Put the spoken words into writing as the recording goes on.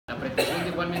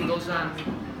de Juan Mendoza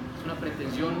es una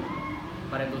pretensión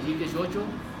para el 2018.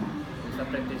 Nuestra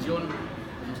pretensión,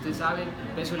 como ustedes saben,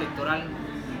 el peso electoral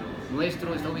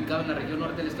nuestro está ubicado en la región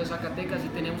norte del estado de Zacatecas y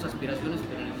tenemos aspiraciones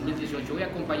en el 2018. Hoy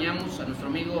acompañamos a nuestro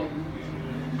amigo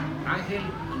Ángel,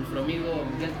 a nuestro amigo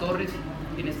Miguel Torres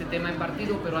en este tema de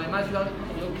partido, pero además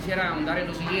yo quisiera ahondar en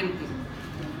lo siguiente.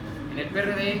 En el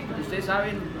PRD, como ustedes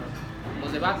saben,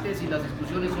 los debates y las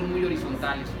discusiones son muy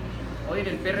horizontales. Hoy en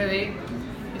el PRD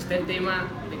está el tema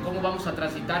de cómo vamos a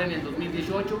transitar en el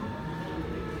 2018.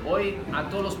 Hoy a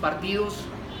todos los partidos,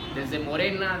 desde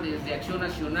Morena, desde Acción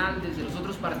Nacional, desde los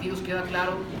otros partidos, queda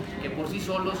claro que por sí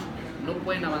solos no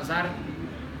pueden avanzar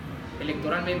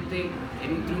electoralmente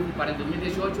en un triunfo para el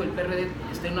 2018. El PRD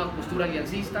está en una postura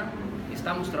aliancista,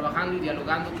 estamos trabajando y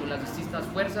dialogando con las distintas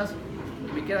fuerzas.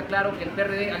 Y me queda claro que el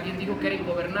PRD, alguien dijo que era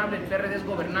ingobernable, el PRD es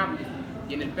gobernable.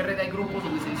 Y en el PRD hay grupos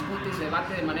donde se discute y se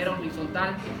debate de manera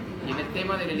horizontal. Y en el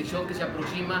tema de la elección que se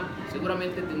aproxima,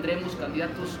 seguramente tendremos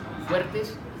candidatos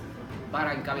fuertes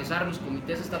para encabezar los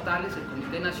comités estatales, el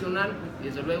comité nacional y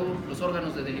desde luego los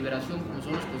órganos de deliberación como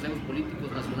son los consejos políticos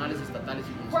nacionales, estatales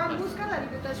y municipales. Juan, ¿busca la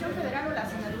Diputación Federal o la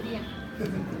Senaduría?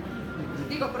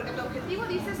 Digo, porque tu objetivo,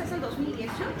 dices, es el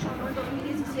 2018, no el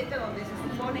 2017, donde se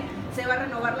supone se va a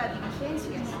renovar la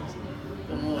dirigencia.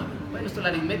 Bueno, la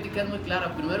aritmética es muy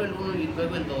clara, primero el 1 y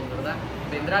luego el 2, ¿verdad?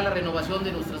 Vendrá la renovación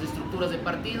de nuestras estructuras de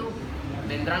partido,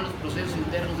 vendrán los procesos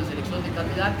internos de selección de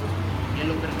candidatos y en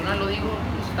lo personal lo digo,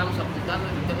 nos estamos apuntando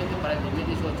efectivamente para el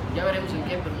 2018. Ya veremos en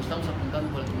qué, pero nos estamos apuntando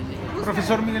para el 2018.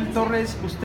 Profesor Miguel Torres, usted